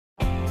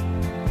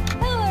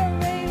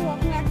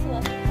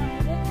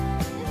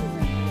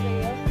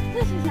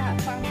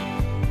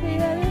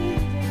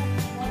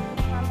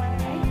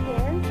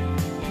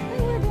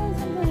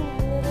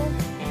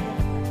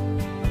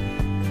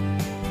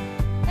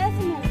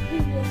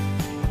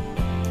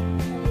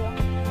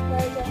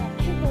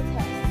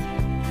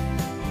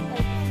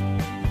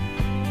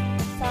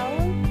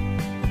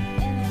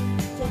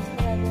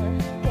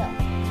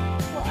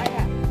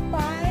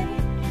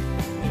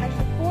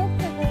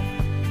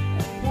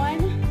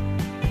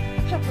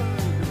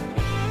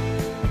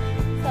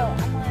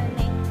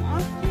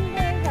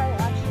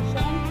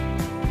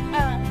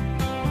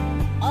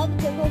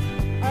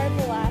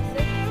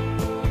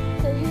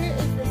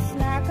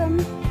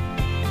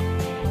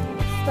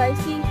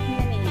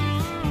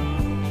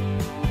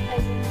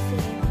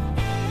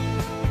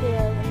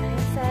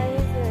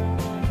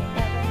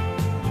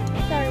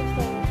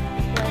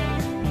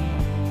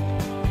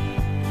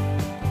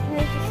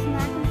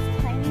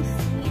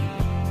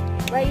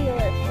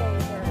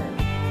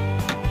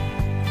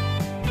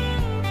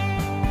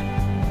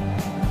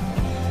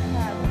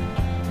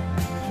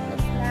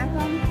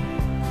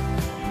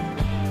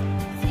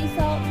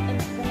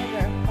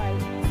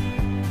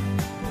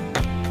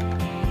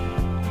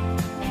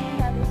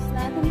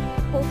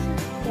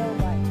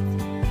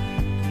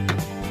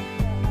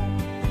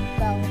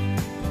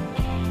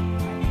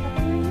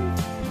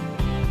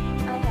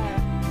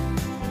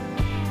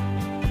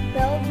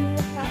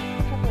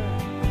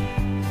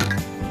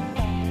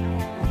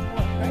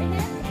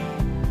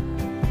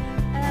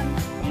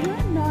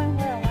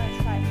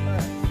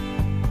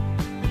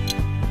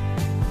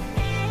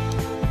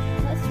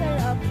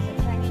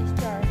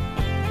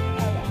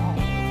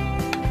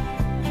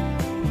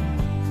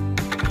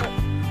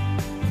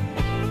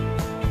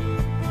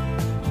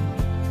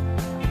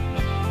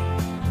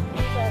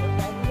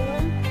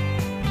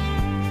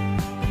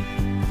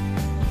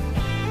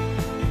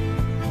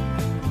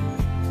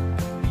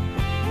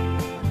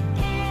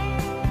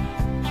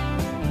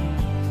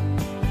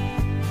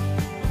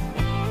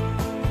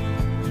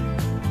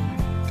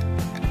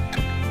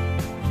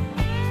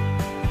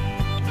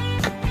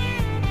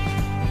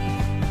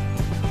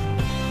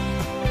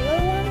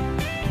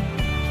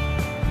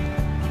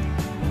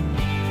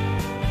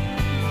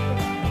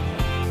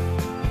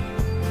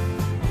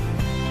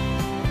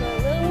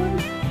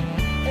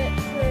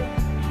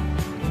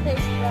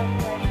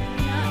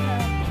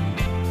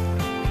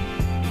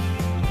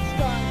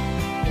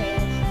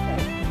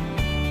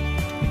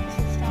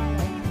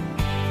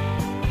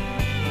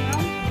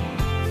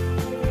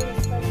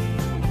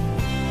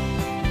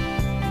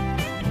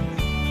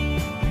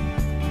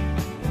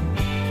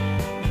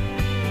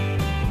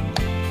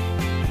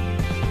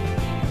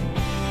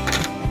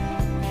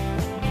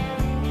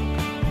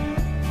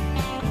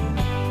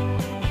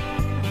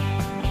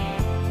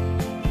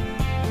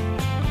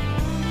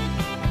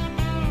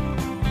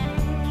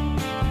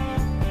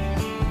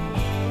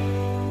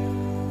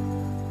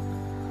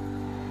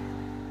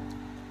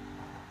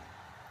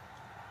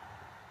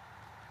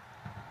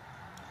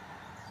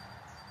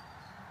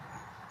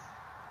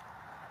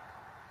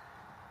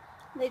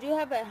They do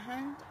have a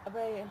hint of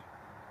a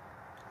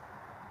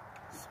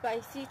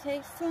spicy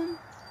taste to them.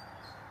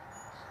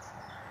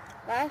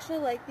 But I actually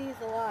like these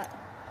a lot.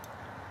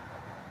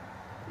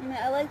 I mean,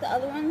 I like the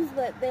other ones,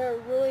 but they're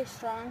really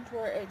strong to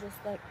where it just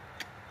like...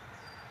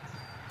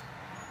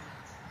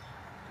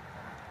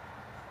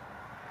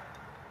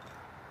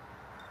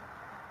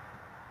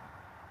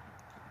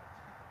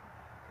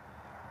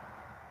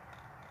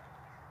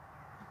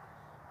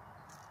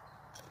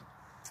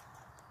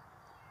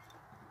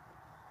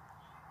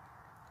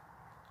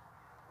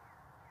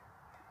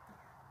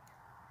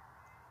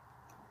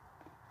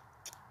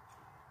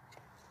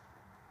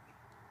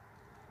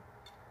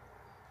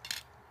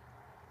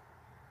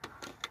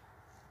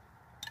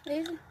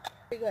 These are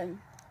pretty good.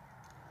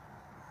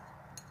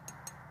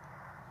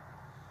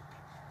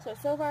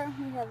 So far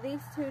we have these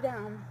two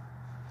down.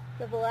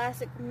 The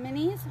Vlasic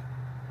Minis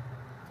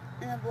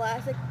and the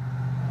Vlasic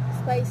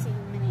Spicy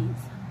Minis.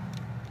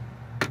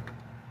 So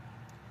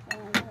I'm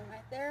going to put them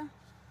right there.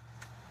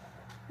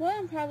 What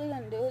I'm probably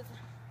going to do is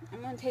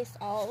I'm going to taste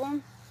all of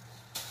them.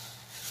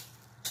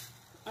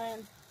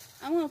 And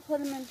I'm going to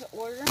put them into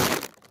order.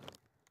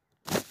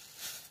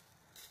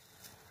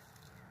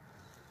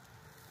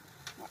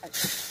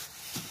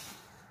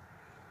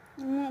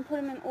 I'm going to put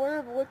them in order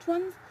of which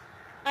ones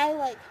I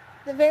like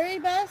the very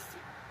best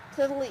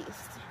to the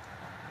least.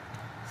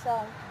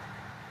 So,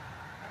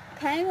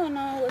 kind of don't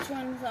know which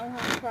ones I'm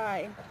going to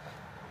try.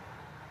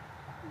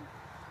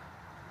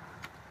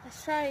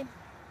 Let's try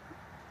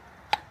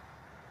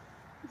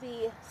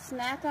the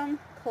Snack 'em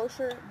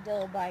Kosher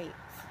Dill Bites.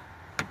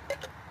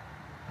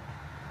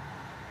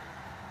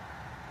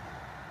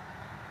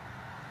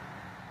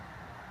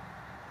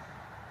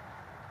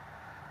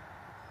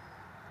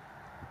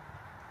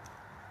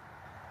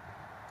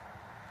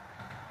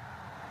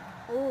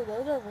 Ooh,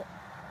 those are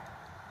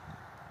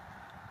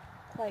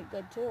quite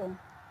good too.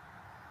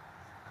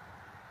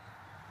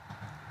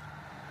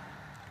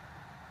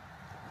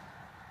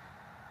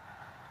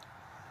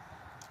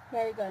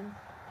 Very good.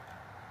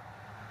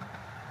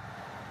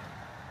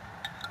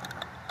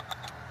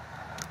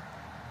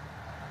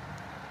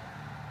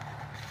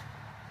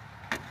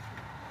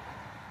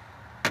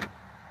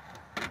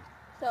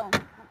 So,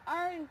 I'm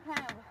already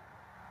kind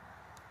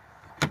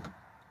of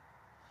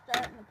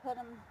starting to put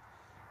them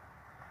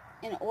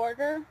in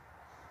order.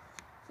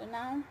 So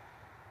now,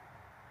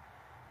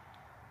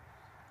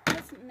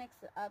 let's mix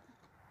it up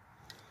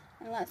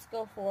and let's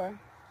go for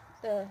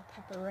the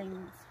pepper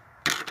rings.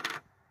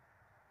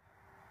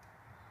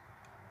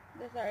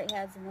 This already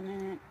has one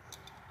in it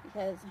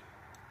because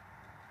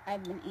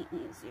I've been eating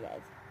these, you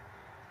guys.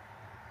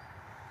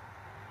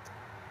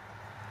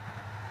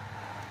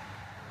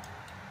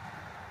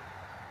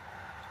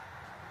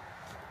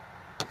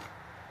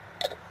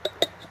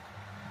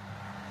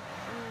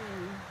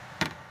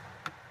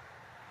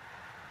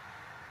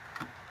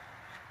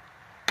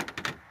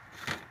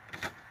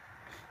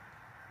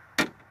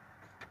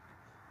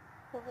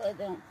 Hopefully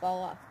they don't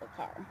fall off the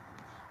car.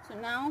 So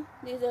now,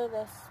 these are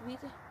the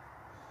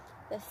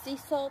sea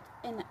salt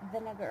and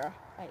vinegar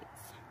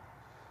bites.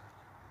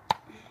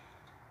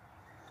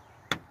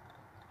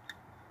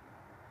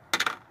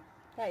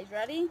 Guys,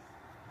 ready?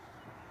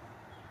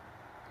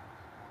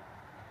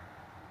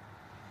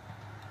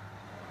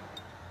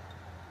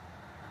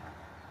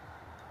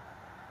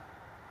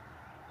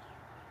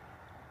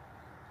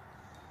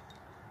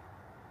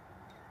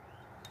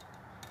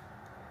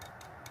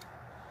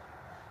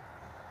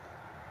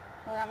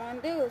 What I'm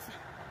going to do is,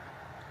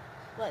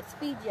 let's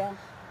feed you.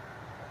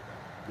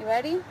 You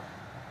ready?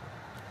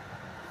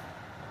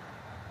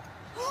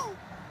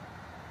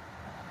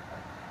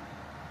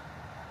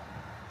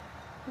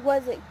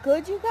 Was it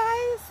good, you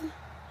guys?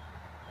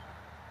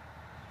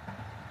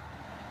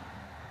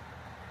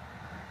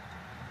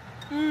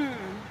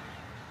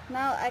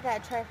 Now I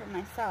gotta try for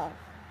myself.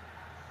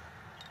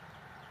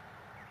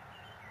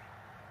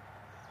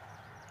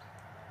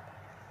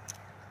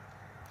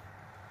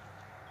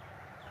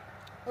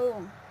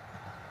 Ooh.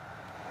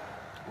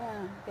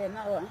 Yeah, get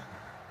another one.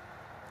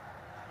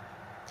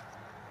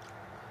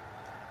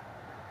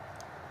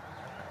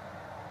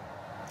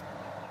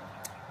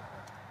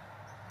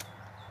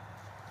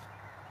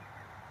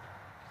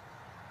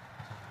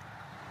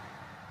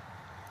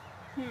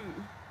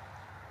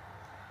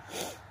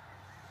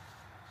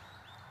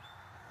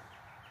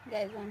 You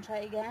guys wanna try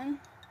again?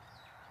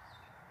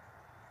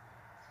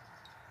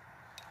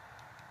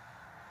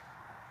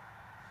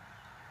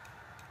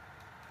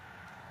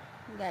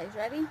 You guys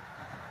ready?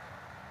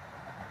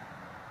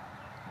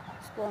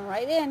 It's going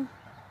right in.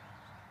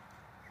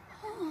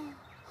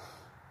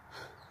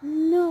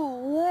 No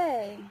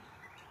way.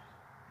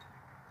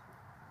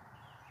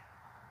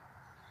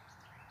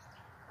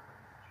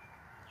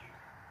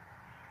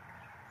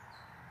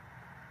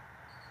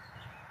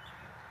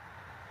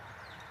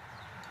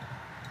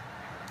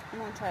 I'm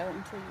gonna try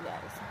one too, you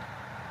guys.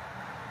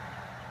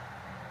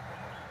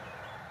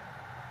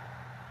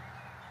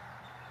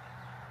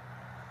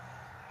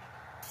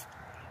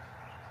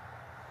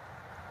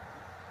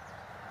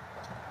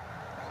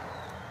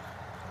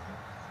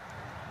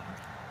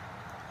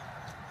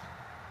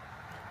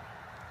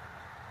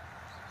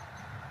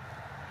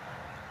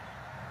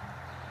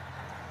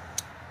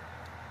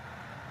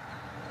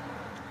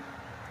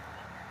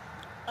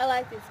 I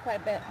like these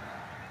quite a bit.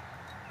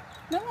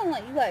 I'm going to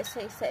let you guys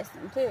taste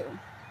them too.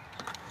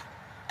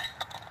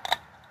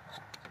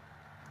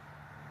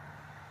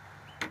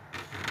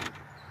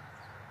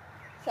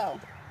 So,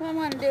 what I'm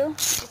going to do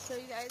is show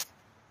you guys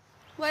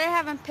what I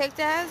haven't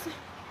picked as.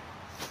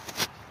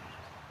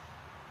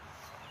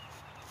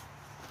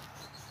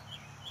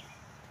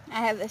 I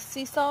have the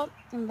sea salt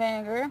and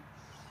vinegar,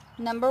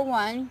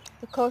 #1,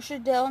 the kosher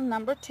dill,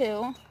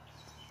 #2,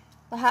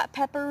 the hot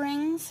pepper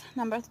rings,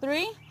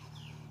 #3,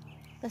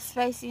 the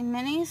spicy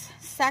minis,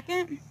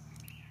 2nd,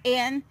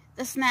 and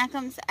the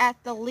snackums at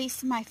the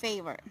least my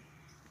favorite.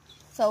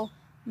 So,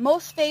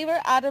 most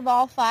favorite out of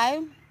all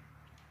 5,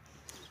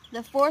 the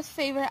 4th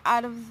favorite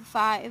out of the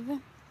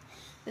 5,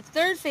 the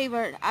 3rd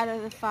favorite out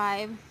of the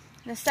 5,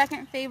 the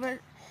 2nd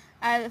favorite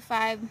out of the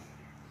 5,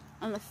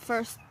 and the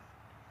first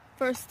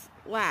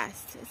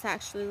last. It's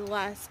actually the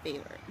last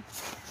favorite.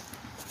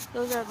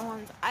 Those are the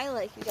ones I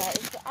like, you guys.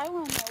 So I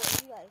want to know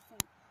what you guys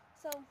think.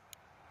 So,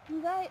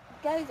 you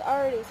guys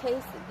already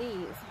tasted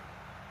these.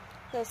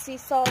 The sea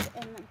salt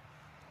and the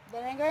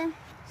vinegar.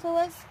 So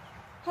let's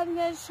have you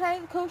guys try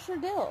the kosher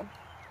dill.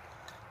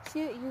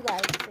 See what you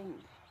guys think.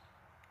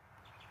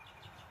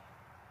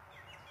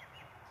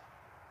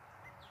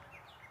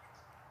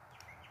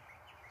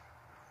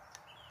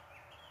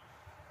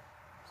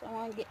 So I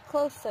want to get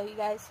close so you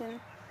guys can... You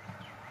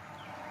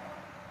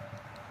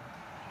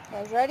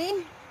guys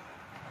ready?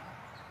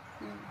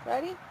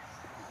 Ready?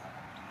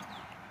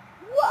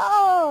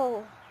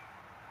 Whoa!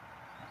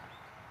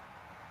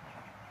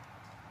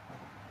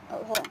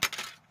 Oh, hold on.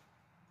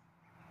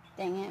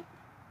 Dang it.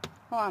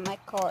 Hold on, my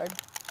cord.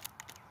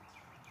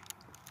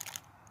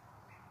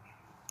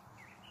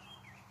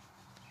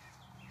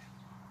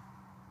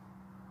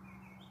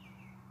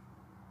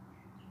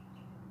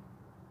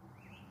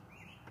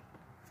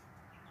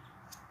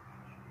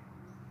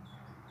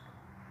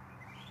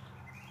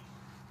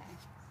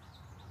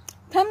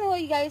 Tell me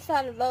what you guys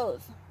thought of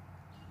those.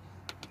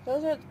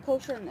 Those are the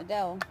kosher and the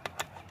dill.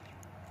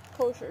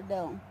 Kosher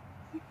dill.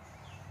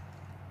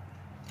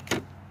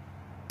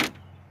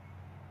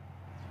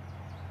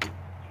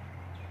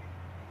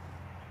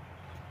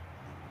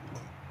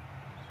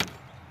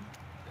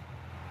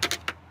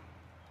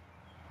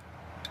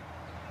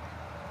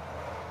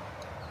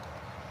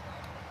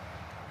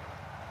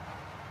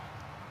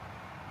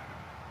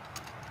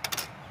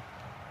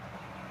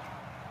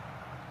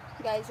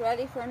 You guys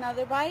ready for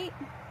another bite?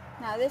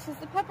 Now this is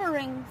the pepper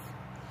rings.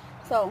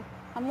 So,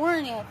 I'm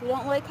warning you, if you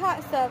don't like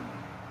hot stuff,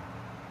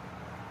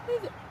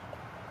 these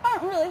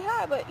aren't really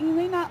hot, but you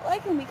may not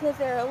like them because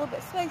they're a little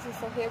bit spicy.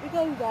 So here we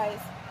go, you guys.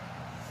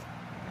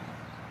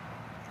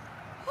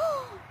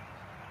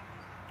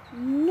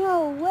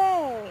 No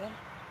way!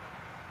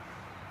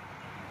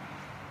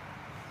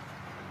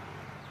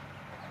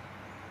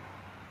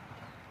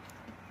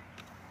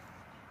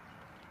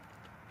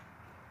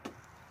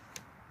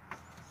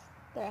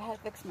 There, I had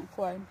to fix my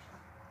cord.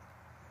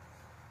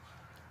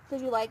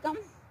 Did you like them?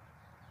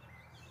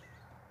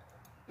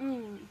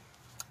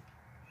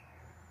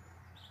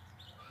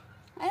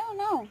 I don't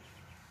know.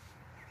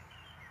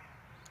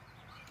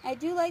 I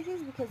do like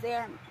these because they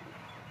aren't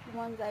the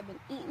ones I've been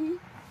eating.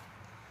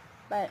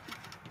 But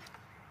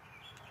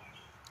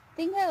I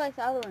think I like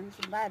the other ones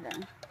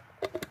better.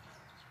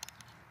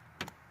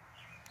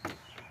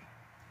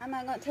 I'm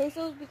not going to taste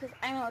those because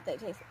I know what they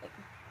taste like.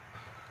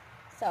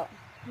 So,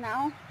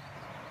 now,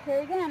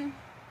 here again.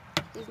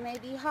 These may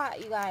be hot,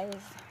 you guys.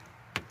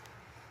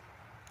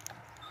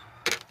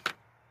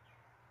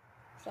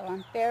 So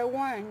I'm fair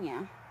warning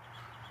you.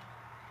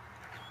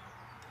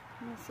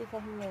 Let me see if I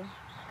can do.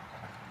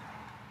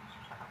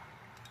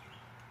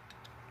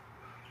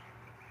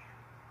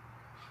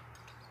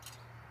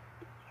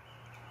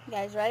 You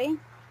guys ready?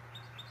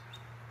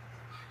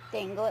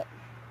 Dangle it.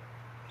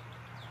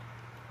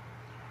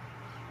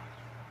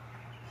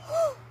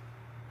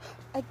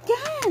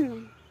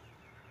 Again!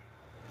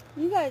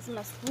 You guys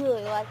must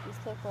really like these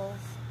pickles.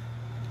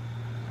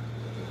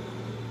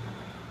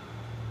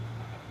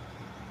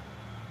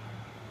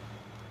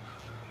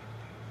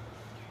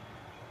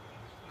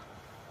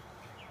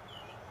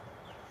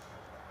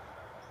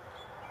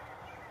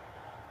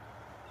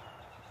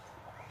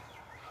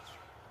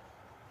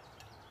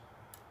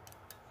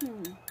 I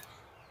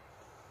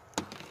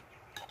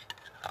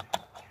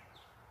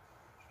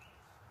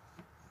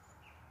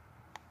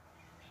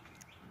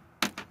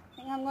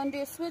think I'm going to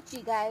do a switch,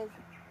 you guys.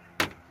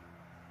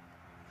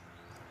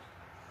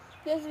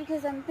 Just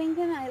because I'm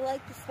thinking I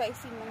like the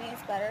spicy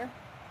minis better.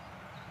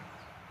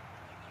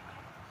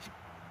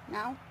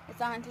 Now,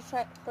 it's on to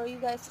try for you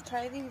guys to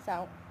try these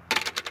out.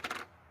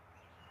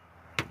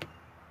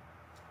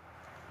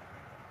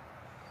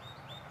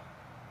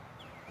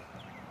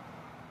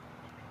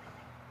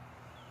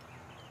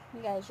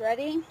 You guys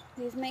ready?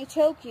 These may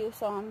choke you,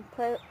 so I'm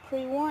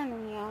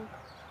pre-warning you.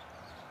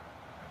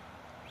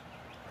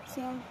 See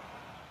them?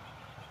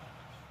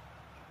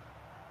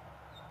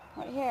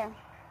 Right here.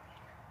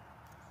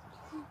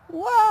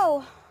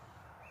 Whoa!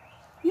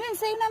 You didn't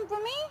save them for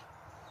me?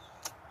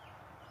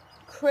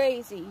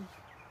 Crazy.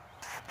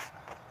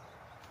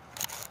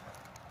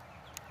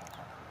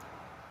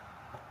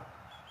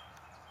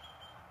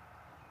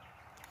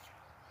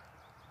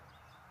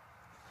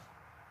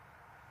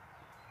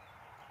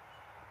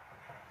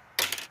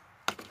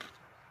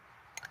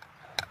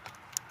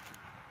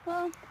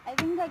 Well, I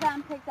think I got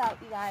them picked out,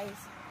 you guys.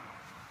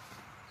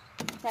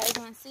 You guys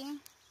want to see?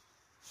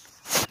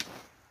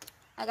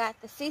 I got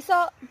the sea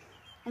salt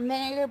and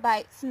vinegar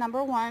bites,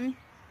 number 1.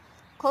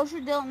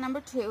 Kosher dill,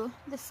 number 2.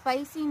 The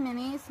spicy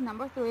minis,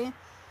 number 3.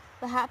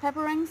 The hot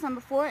pepper rings,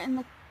 number 4. And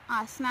the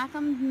snack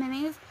 'em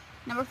minis,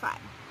 number 5.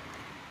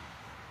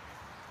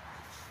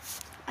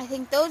 I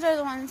think those are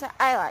the ones that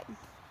I like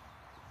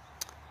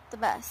the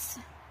best.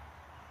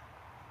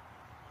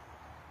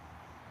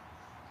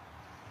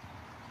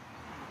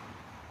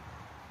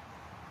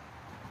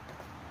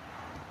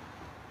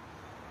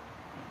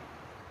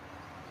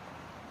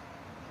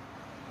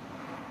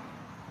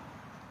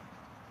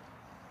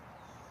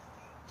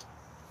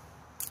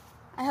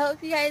 I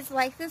hope you guys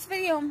like this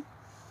video,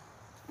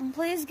 and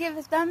please give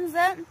a thumbs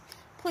up,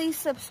 please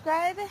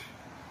subscribe,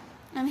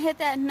 and hit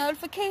that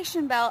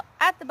notification bell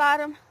at the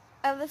bottom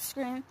of the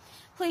screen.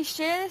 Please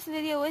share this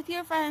video with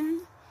your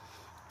friends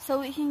so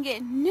we can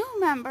get new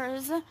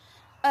members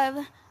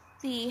of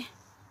the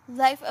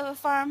Life of a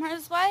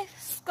Farmer's Wife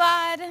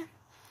squad. And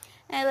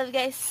I love you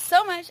guys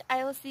so much.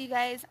 I will see you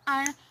guys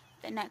on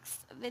the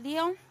next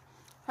video.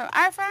 From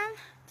our farm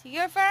to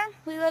your farm,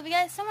 we love you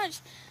guys so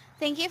much.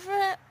 Thank you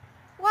for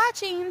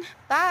watching.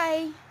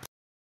 Bye.